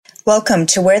Welcome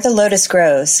to Where the Lotus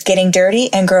Grows, Getting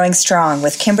Dirty and Growing Strong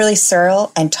with Kimberly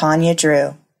Searle and Tanya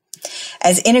Drew.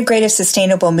 As integrative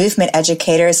sustainable movement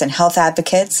educators and health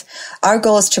advocates, our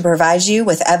goal is to provide you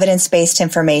with evidence-based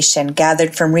information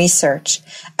gathered from research,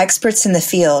 experts in the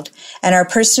field, and our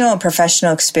personal and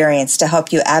professional experience to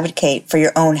help you advocate for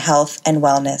your own health and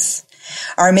wellness.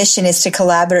 Our mission is to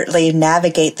collaboratively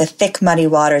navigate the thick, muddy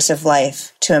waters of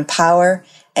life to empower,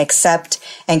 accept,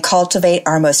 and cultivate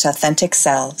our most authentic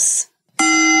selves.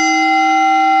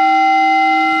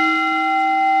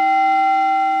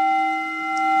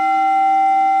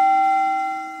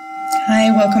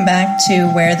 Hi, welcome back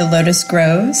to Where the Lotus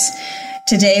Grows.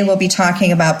 Today we'll be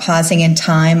talking about pausing in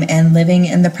time and living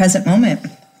in the present moment.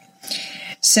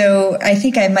 So I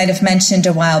think I might have mentioned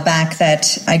a while back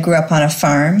that I grew up on a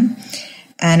farm,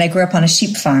 and I grew up on a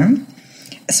sheep farm.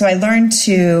 So I learned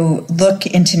to look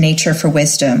into nature for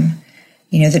wisdom.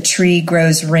 You know, the tree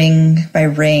grows ring by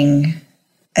ring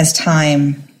as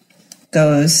time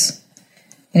goes,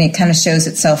 and it kind of shows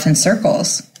itself in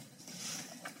circles.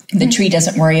 The tree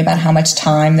doesn't worry about how much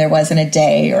time there was in a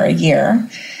day or a year.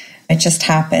 It just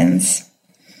happens.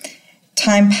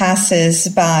 Time passes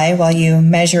by while you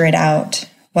measure it out,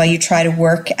 while you try to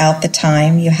work out the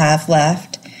time you have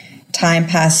left. Time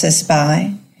passes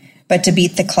by. But to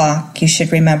beat the clock, you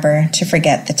should remember to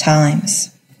forget the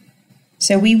times.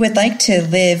 So we would like to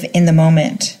live in the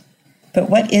moment. But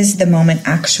what is the moment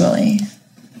actually?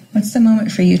 What's the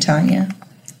moment for you, Tanya?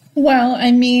 Well,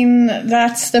 I mean,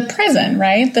 that's the present,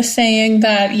 right? The saying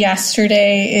that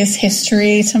yesterday is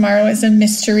history, tomorrow is a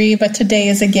mystery, but today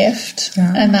is a gift.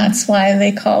 Oh. And that's why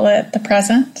they call it the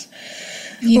present.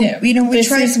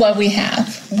 This is what we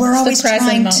have. We're always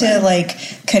trying to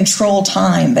control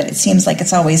time, but it seems like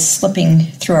it's always slipping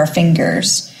through our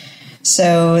fingers.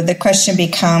 So the question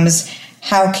becomes,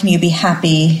 how can you be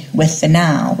happy with the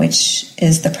now, which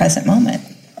is the present moment?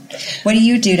 What do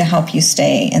you do to help you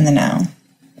stay in the now?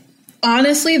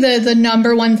 Honestly, the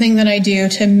number one thing that I do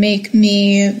to make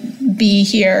me be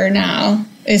here now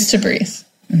is to breathe.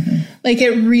 Mm-hmm.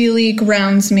 It really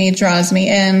grounds me, draws me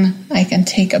in. I can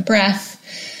take a breath,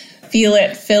 feel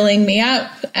it filling me up,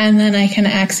 and then I can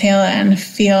exhale and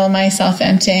feel myself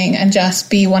emptying and just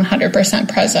be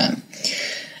 100% present.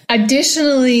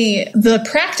 Additionally, the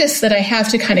practice that I have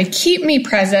to kind of keep me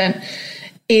present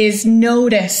is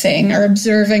noticing or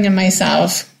observing in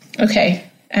myself, okay,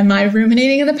 am I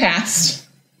ruminating in the past?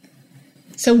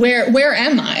 So where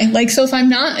am I? So if I'm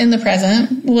not in the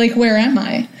present, where am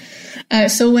I?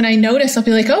 So when I notice, I'll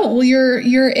be like, oh, well,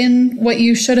 you're in what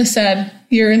you should have said.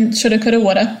 You're in shoulda, coulda,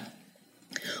 woulda.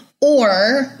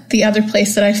 Or the other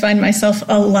place that I find myself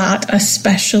a lot,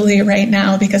 especially right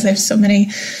now, because I have so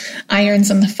many irons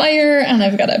in the fire and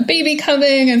I've got a baby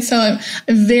coming. And so I'm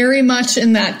very much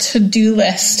in that to-do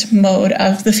list mode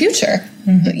of the future,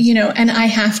 and I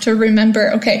have to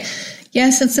remember, okay,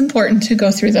 yes, it's important to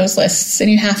go through those lists and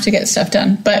you have to get stuff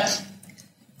done. But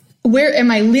where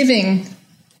am I living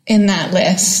in that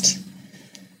list?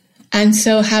 And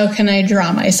so how can I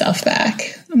draw myself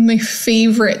back? My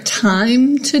favorite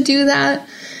time to do that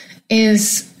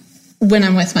is when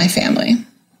I'm with my family.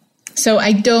 So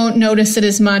I don't notice it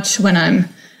as much when I'm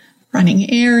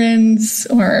running errands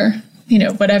or,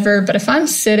 whatever. But if I'm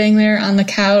sitting there on the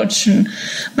couch and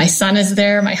my son is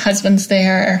there, my husband's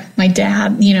there, my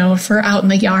dad, if we're out in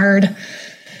the yard,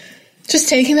 just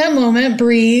taking that moment,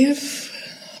 breathe.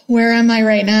 Where am I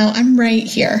right now? I'm right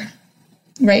here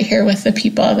with the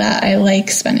people that I like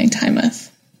spending time with.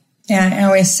 Yeah, I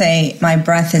always say my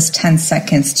breath is 10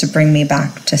 seconds to bring me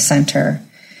back to center.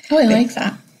 Oh, I like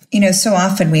that. So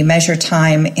often we measure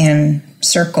time in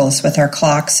circles with our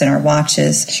clocks and our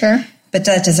watches. Sure. But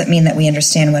that doesn't mean that we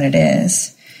understand what it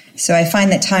is. So I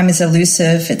find that time is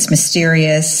elusive, it's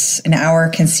mysterious. An hour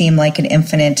can seem like an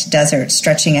infinite desert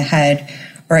stretching ahead,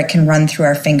 or it can run through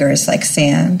our fingers like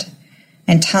sand.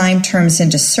 And time turns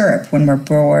into syrup when we're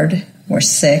bored, we're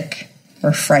sick,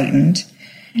 we're frightened.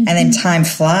 Mm-hmm. And then time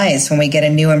flies when we get a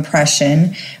new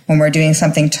impression, when we're doing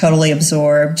something totally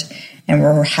absorbed and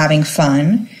we're having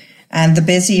fun. And the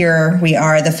busier we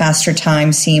are, the faster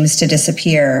time seems to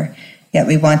disappear. Yet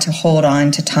we want to hold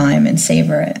on to time and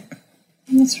savor it.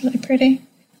 That's really pretty.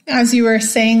 As you were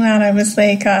saying that, I was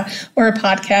like, or a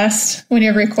podcast when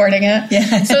you're recording it.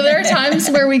 Yeah. So there are times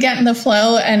where we get in the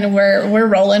flow and we're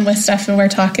rolling with stuff and we're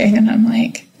talking and I'm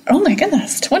like, oh my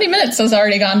goodness, 20 minutes has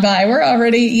already gone by. We're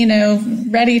already,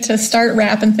 ready to start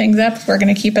wrapping things up. We're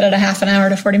going to keep it at a half an hour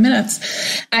to 40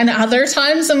 minutes. And other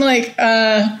times I'm like,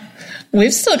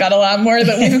 we've still got a lot more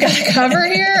that we've got to cover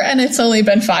here, and it's only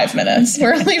been 5 minutes.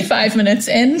 We're only 5 minutes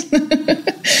in.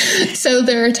 So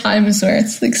there are times where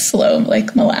it's like slow,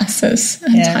 like molasses,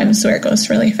 and times where it goes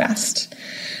really fast.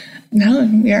 No,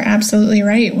 you're absolutely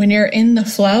right. When you're in the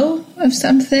flow of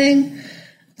something,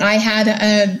 I had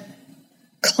a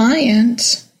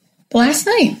client last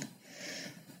night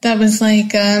that was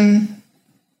like,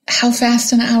 how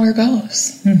fast an hour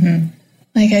goes. Mm-hmm.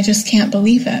 Like, I just can't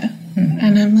believe it. Mm-hmm.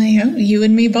 And I'm like, oh, you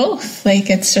and me both. Like,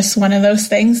 it's just one of those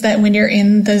things that when you're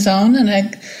in the zone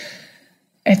and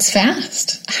it's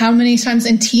fast. How many times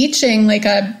in teaching, like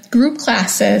group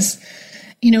classes,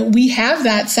 we have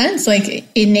that sense, like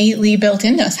innately built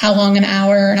into us, how long an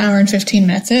hour and 15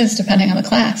 minutes is, depending on the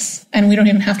class. And we don't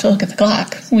even have to look at the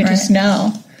clock. We just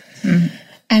know. Mm-hmm.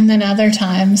 And then other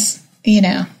times,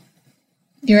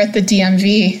 you're at the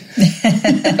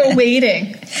DMV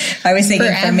waiting. I was thinking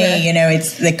forever. For me,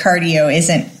 it's the cardio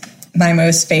isn't my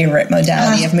most favorite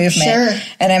modality of movement. Sure.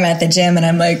 And I'm at the gym and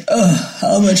I'm like, oh,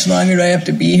 how much longer do I have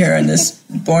to be here on this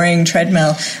boring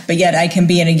treadmill? But yet I can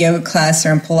be in a yoga class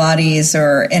or in Pilates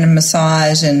or in a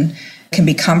massage and can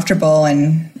be comfortable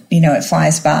and, it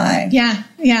flies by. Yeah.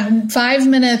 5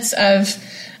 minutes of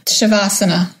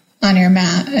Shavasana on your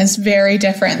mat is very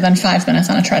different than 5 minutes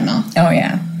on a treadmill. Oh,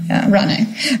 yeah. Running.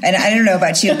 And I don't know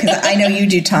about you, because I know you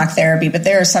do talk therapy, but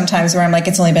there are some times where I'm like,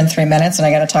 it's only been 3 minutes and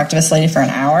I got to talk to this lady for an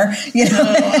hour.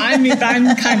 I'm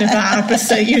kind of the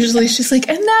opposite. Usually she's like,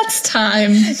 and that's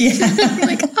time. Yeah. I'm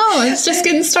like, oh, it's just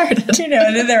getting started.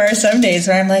 And then there are some days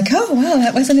where I'm like, oh, wow,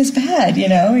 that wasn't as bad.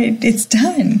 It's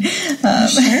done.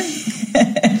 Sure.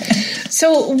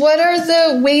 So what are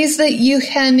the ways that you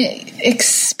can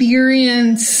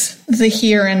experience the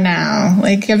here and now?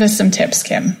 Like, give us some tips,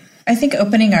 Kim. I think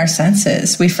opening our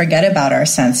senses. We forget about our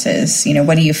senses.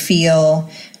 What do you feel?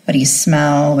 What do you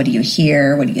smell? What do you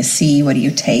hear? What do you see? What do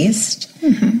you taste?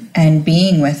 Mm-hmm. And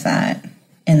being with that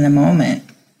in the moment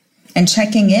and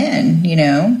checking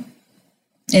in,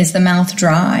 is the mouth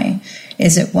dry?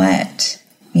 Is it wet?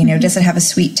 Does it have a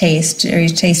sweet taste? Are you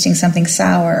tasting something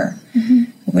sour? Mm-hmm.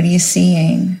 What are you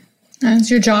seeing?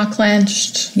 Is your jaw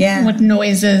clenched? Yeah. What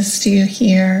noises do you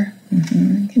hear?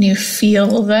 Mm-hmm. Can you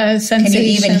feel the sensation? Can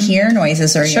you even hear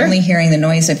noises, or are you only hearing the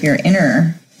noise of your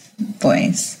inner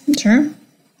voice? Sure.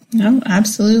 No,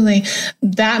 absolutely.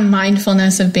 That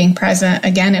mindfulness of being present.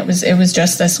 Again, it was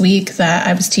just this week that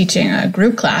I was teaching a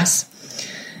group class.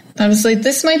 I was like,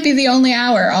 this might be the only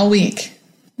hour all week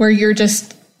where you're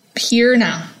just here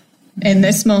now in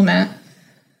this moment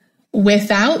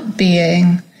without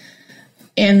being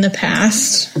in the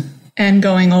past and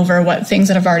going over what things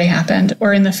that have already happened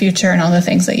or in the future and all the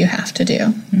things that you have to do.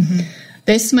 Mm-hmm.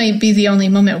 This might be the only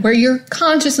moment where you're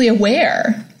consciously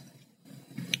aware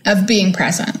of being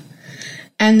present.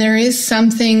 And there is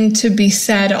something to be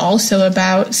said also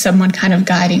about someone kind of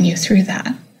guiding you through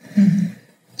that. Mm-hmm.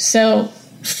 So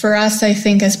for us, I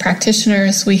think as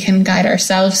practitioners, we can guide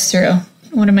ourselves through,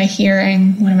 what am I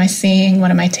hearing? What am I seeing?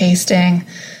 What am I tasting?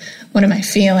 What am I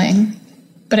feeling?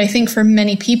 But I think for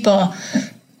many people,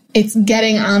 it's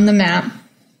getting on the map,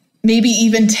 maybe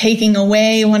even taking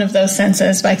away one of those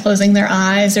senses by closing their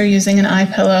eyes or using an eye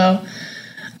pillow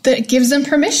that gives them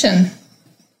permission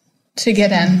to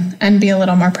get in and be a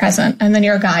little more present. And then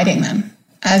you're guiding them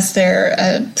as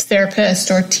their therapist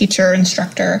or teacher,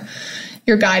 instructor.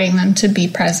 You're guiding them to be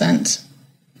present.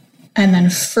 And then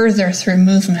further through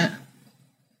movement,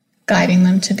 guiding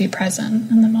them to be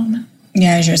present in the moment.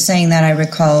 Yeah, as you're saying that, I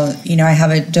recall, I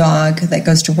have a dog that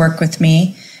goes to work with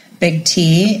me, Big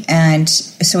T, and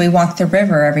so we walk the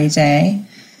river every day.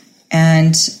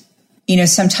 And,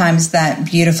 sometimes that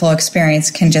beautiful experience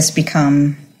can just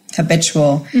become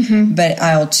habitual, mm-hmm. but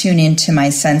I'll tune into my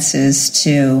senses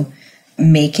to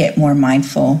make it more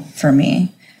mindful for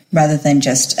me rather than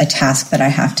just a task that I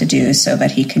have to do so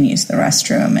that he can use the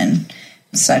restroom and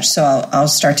such. So I'll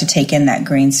start to take in that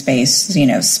green space,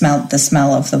 smell the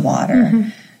smell of the water. Mm-hmm.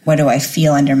 What do I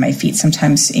feel under my feet?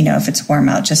 Sometimes, if it's warm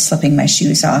out, just slipping my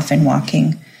shoes off and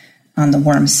walking on the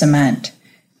warm cement.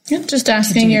 Yeah, just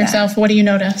asking yourself, what do you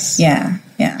notice? Yeah.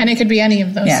 And it could be any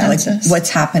of those senses. Like what's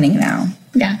happening now?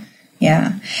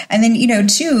 Yeah. And then,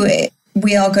 too,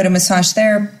 we all go to massage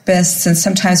therapists and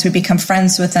sometimes we become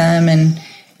friends with them and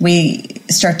we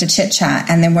start to chit-chat,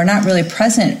 and then we're not really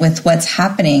present with what's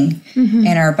happening mm-hmm.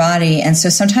 in our body. And so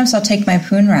sometimes I'll take my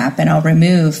poon wrap and I'll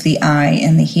remove the eye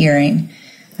and the hearing,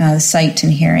 the sight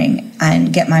and hearing,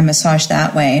 and get my massage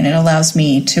that way. And it allows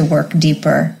me to work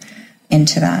deeper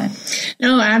into that.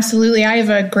 No, absolutely. I have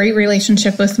a great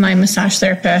relationship with my massage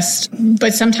therapist,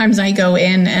 but sometimes I go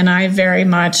in and I very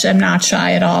much am not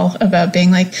shy at all about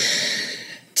being like,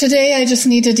 today I just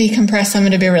need to decompress. I'm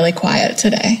going to be really quiet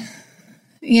today.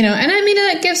 And I mean,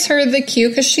 it gives her the cue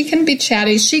because she can be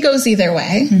chatty. She goes either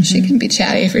way. Mm-hmm. She can be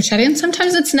chatty if you're chatty. And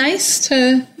sometimes it's nice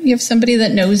to you have somebody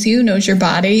that knows you, knows your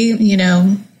body,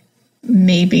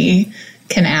 maybe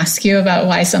can ask you about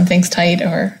why something's tight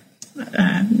or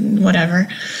whatever.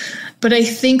 But I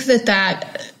think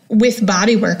that with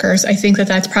body workers, I think that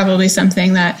that's probably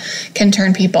something that can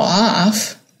turn people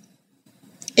off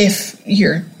if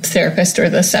your therapist or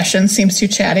the session seems too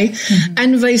chatty. Mm-hmm.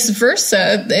 And vice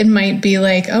versa. It might be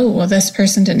like, oh, well, this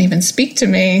person didn't even speak to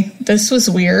me. This was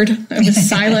weird. I was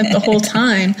silent the whole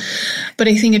time. But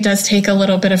I think it does take a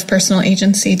little bit of personal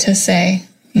agency to say,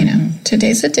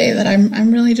 today's a day that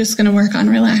I'm really just going to work on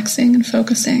relaxing and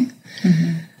focusing.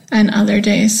 Mm-hmm. And other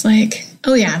days like,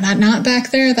 oh yeah, that knot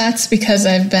back there, that's because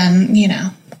I've been,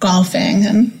 golfing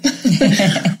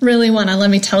and really let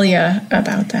me tell you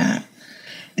about that.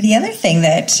 The other thing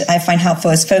that I find helpful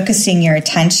is focusing your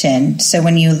attention. So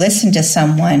when you listen to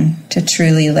someone, to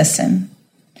truly listen.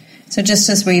 So just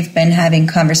as we've been having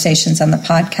conversations on the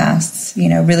podcasts,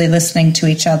 really listening to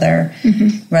each other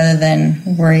mm-hmm. rather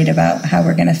than worried about how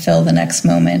we're going to fill the next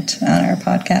moment on our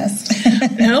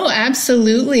podcast. No,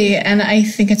 absolutely. And I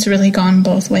think it's really gone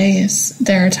both ways.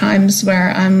 There are times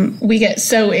where we get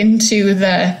so into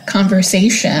the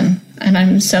conversation and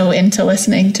I'm so into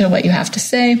listening to what you have to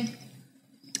say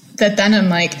that then I'm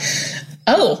like,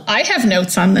 oh, I have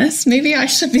notes on this. Maybe I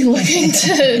should be looking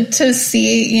to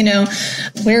see,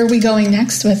 where are we going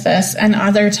next with this? And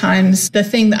other times, the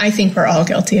thing that I think we're all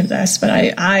guilty of this, but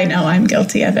I know I'm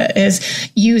guilty of it,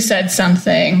 is you said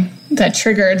something that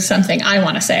triggered something I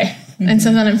want to say. Mm-hmm. And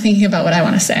so then I'm thinking about what I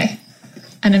want to say.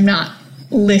 And I'm not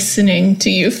listening to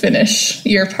you finish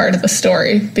your part of the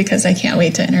story because I can't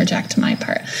wait to interject my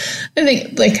part. I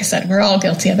think, like I said, we're all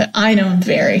guilty of it. I know I'm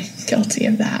very guilty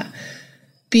of that.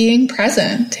 Being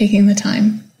present, taking the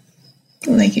time,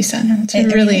 like you said, to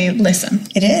really listen.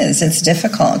 It is. It's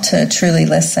difficult to truly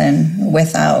listen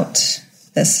without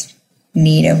this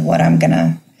need of what I'm going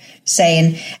to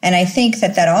say. And I think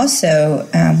that also,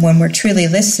 when we're truly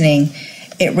listening,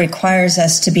 it requires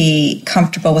us to be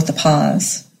comfortable with the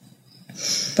pause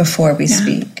before we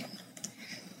speak.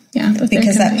 Yeah,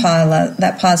 because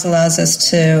that pause allows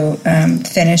us to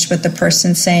finish what the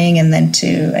person's saying and then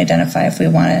to identify if we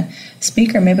want to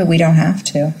speak or maybe we don't have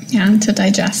to. Yeah, to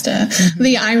digest it. Mm-hmm.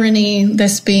 The irony,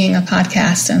 this being a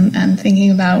podcast and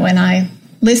thinking about when I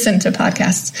listen to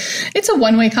podcasts, it's a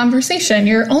one-way conversation.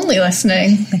 You're only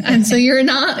listening. And so you're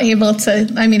not able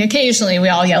to, I mean, occasionally we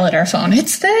all yell at our phone,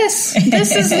 it's this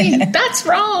is that's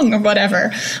wrong or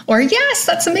whatever. Or yes,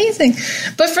 that's amazing.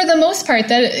 But for the most part,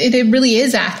 that it really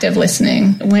is active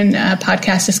listening when a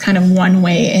podcast is kind of one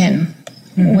way in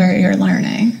mm-hmm. where you're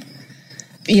learning.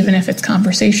 Even if it's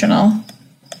conversational,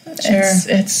 sure.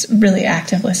 It's really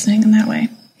active listening in that way.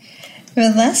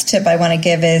 The last tip I want to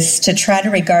give is to try to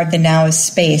regard the now as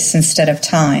space instead of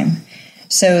time.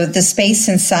 So the space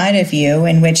inside of you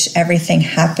in which everything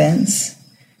happens,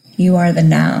 you are the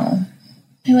now.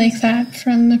 I like that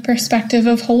from the perspective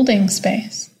of holding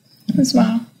space mm-hmm. as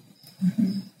well.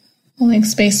 Mm-hmm. Holding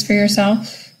space for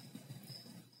yourself,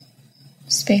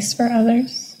 space for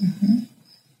others. Mm-hmm.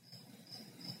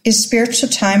 Is spiritual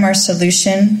time our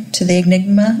solution to the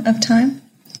enigma of time?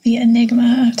 The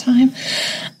enigma of time.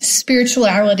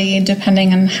 Spirituality,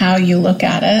 depending on how you look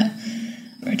at it,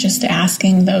 or just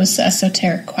asking those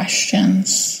esoteric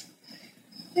questions.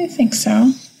 I think so.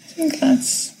 I think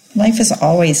that's... Life is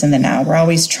always in the now. We're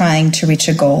always trying to reach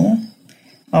a goal,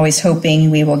 always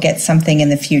hoping we will get something in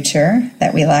the future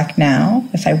that we lack now.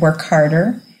 If I work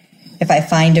harder, if I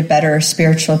find a better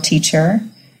spiritual teacher,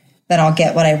 then I'll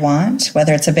get what I want,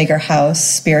 whether it's a bigger house,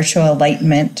 spiritual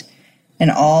enlightenment,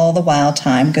 and all the while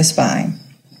time goes by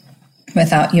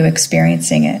without you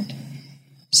experiencing it.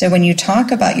 So when you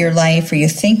talk about your life or you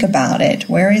think about it,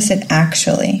 where is it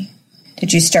actually?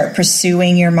 Did you start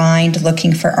pursuing your mind,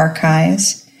 looking for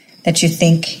archives that you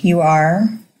think you are,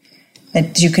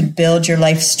 that you could build your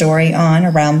life story on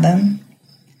around them?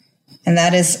 And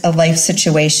that is a life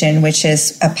situation, which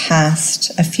is a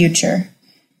past, a future,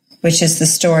 which is the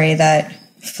story that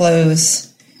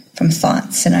flows from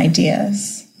thoughts and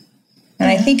ideas. And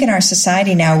I think in our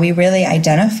society now, we really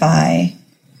identify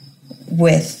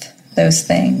with those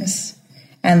things.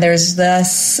 And there's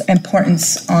less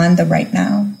importance on the right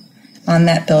now, on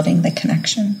that building the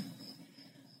connection.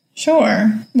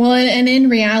 Sure. Well, and in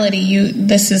reality,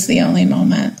 this is the only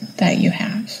moment that you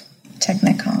have.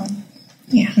 Technicon.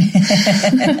 Yeah.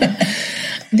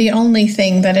 The only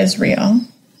thing that is real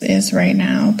is right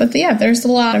now. But yeah, there's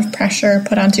a lot of pressure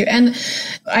put onto. And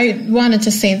I wanted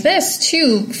to say this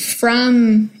too,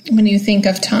 from when you think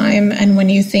of time and when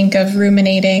you think of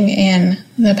ruminating in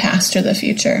the past or the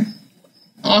future.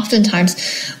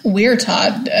 Oftentimes we're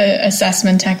taught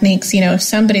assessment techniques, if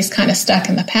somebody's kind of stuck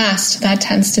in the past, that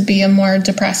tends to be a more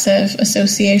depressive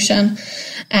association.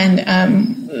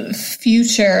 And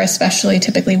future, especially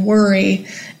typically worry,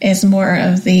 is more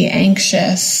of the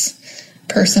anxious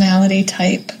personality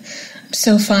type.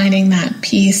 So finding that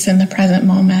peace in the present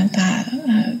moment, that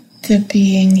the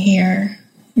being here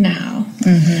now.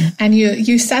 Mm-hmm. And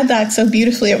you said that so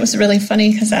beautifully. It was really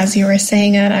funny because as you were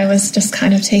saying it, I was just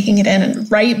kind of taking it in.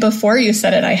 And right before you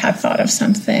said it, I had thought of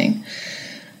something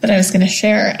that I was going to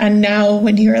share. And now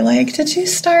when you were like, did you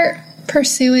start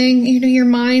pursuing, your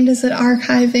mind? Is it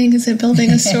archiving? Is it building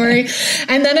a story?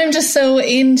 And then I'm just so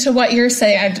into what you're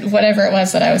saying. Whatever it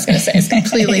was that I was going to say is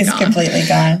completely gone. Completely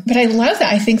gone. But I love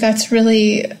that. I think that's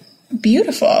really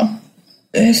beautiful.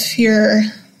 If you're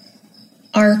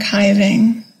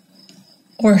archiving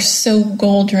or so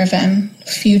goal-driven,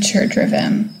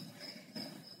 future-driven,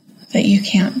 that you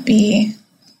can't be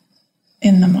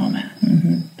in the moment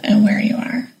and where you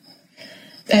are.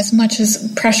 As much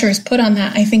as pressure is put on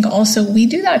that, I think also we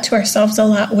do that to ourselves a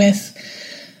lot with,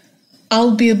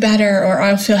 I'll be better, or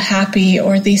I'll feel happy,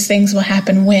 or these things will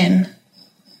happen when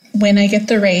I get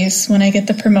the raise, when I get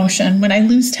the promotion, when I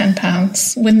lose 10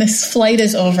 pounds, when this flight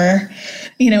is over,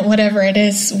 whatever it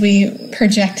is, we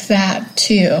project that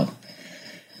too.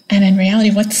 And in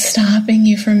reality, what's stopping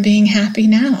you from being happy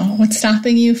now? What's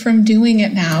stopping you from doing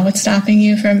it now? What's stopping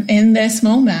you from in this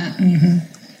moment? Mm-hmm.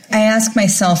 I ask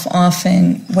myself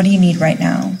often, what do you need right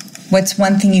now? What's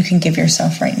one thing you can give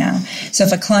yourself right now? So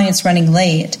if a client's running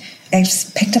late, I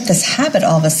just picked up this habit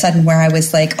all of a sudden where I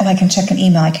was like, I can check an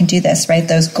email, I can do this, right?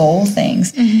 Those goal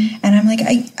things. Mm-hmm. And I'm like,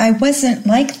 I wasn't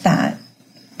like that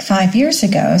 5 years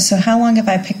ago. So how long have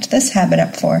I picked this habit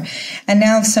up for? And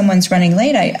now if someone's running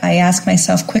late, I ask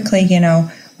myself quickly,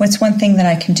 what's one thing that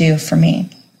I can do for me?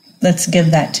 Let's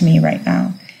give that to me right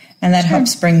now. And that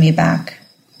helps bring me back.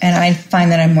 And I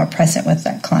find that I'm more present with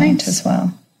that client as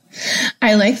well.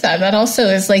 I like that. That also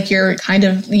is like you're kind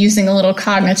of using a little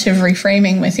cognitive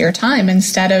reframing with your time.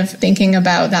 Instead of thinking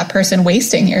about that person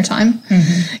wasting your time,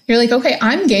 you're like, okay,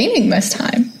 I'm gaining this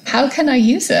time. How can I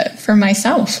use it for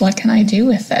myself? What can I do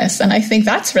with this? And I think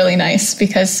that's really nice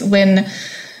because when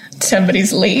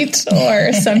somebody's late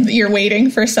or you're waiting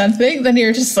for something, then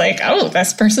you're just like,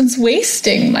 this person's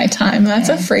wasting my time. That's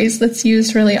a phrase that's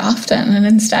used really often. And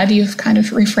instead you've kind of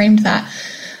reframed that.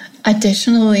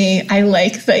 Additionally, I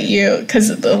like that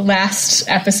because the last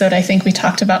episode, I think we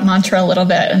talked about mantra a little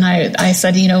bit. And I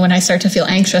said, when I start to feel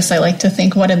anxious, I like to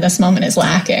think what in this moment is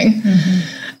lacking.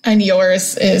 Mm-hmm. And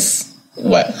yours is,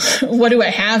 what do I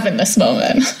have in this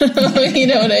moment? You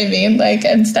know what I mean? Like,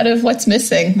 instead of what's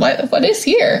missing, what is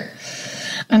here?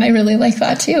 And I really like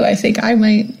that too. I think I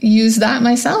might use that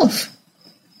myself.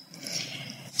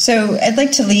 So I'd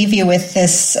like to leave you with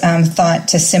this thought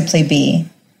to simply be,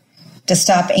 to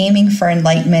stop aiming for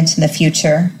enlightenment in the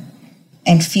future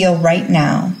and feel right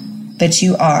now that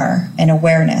you are an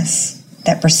awareness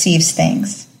that perceives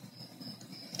things.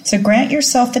 So grant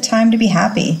yourself the time to be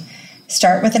happy.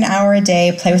 Start with an hour a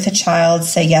day, play with a child,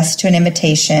 say yes to an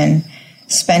invitation,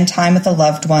 spend time with a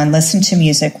loved one, listen to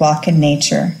music, walk in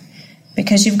nature,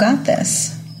 because you've got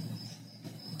this.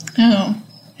 Oh,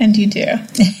 and you do.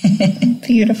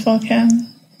 Beautiful, Kim.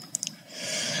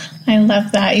 I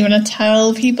love that. You want to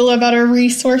tell people about our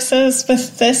resources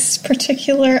with this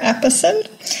particular episode?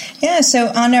 Yeah, so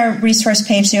on our resource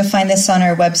page, you'll find this on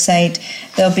our website.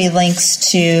 There'll be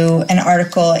links to an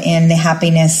article in the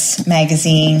Happiness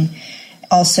magazine.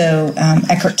 Also,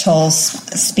 Eckhart Tolle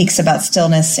speaks about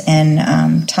stillness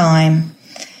and time.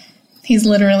 He's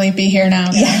literally be here now.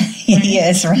 Yeah, he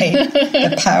is, right?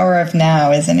 The power of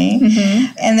now, isn't he?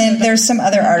 Mm-hmm. And then there's some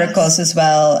other articles as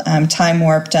well. Time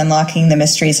Warped, Unlocking the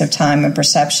Mysteries of Time and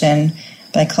Perception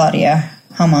by Claudia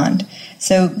Hammond.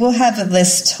 So we'll have a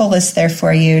whole list there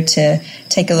for you to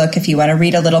take a look. If you want to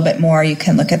read a little bit more, you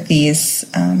can look at these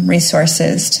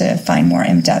resources to find more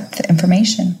in-depth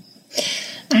information.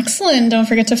 Excellent. Don't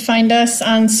forget to find us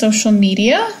on social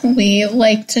media. We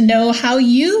like to know how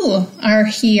you are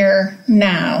here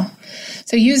now.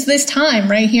 So use this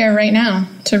time right here, right now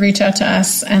to reach out to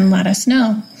us and let us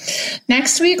know.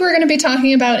 Next week, we're going to be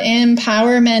talking about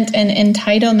empowerment and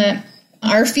entitlement.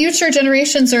 Our future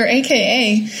generations are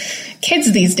AKA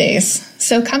kids these days.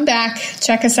 So come back,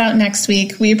 check us out next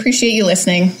week. We appreciate you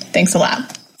listening. Thanks a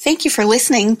lot. Thank you for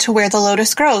listening to Where the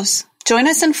Lotus Grows. Join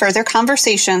us in further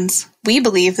conversations. We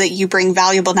believe that you bring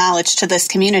valuable knowledge to this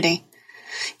community.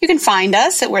 You can find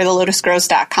us at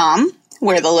wherethelotusgrows.com,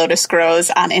 Where the Lotus Grows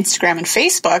on Instagram and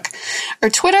Facebook, or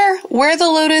Twitter, Where the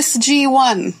Lotus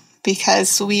G1,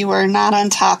 because we were not on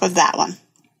top of that one.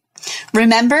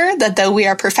 Remember that though we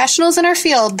are professionals in our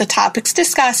field, the topics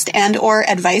discussed and or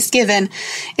advice given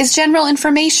is general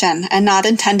information and not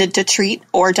intended to treat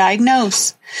or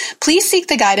diagnose. Please seek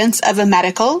the guidance of a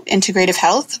medical, integrative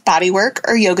health, bodywork,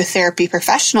 or yoga therapy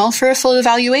professional for a full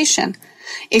evaluation.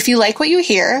 If you like what you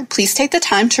hear, please take the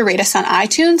time to rate us on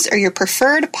iTunes or your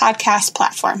preferred podcast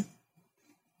platform.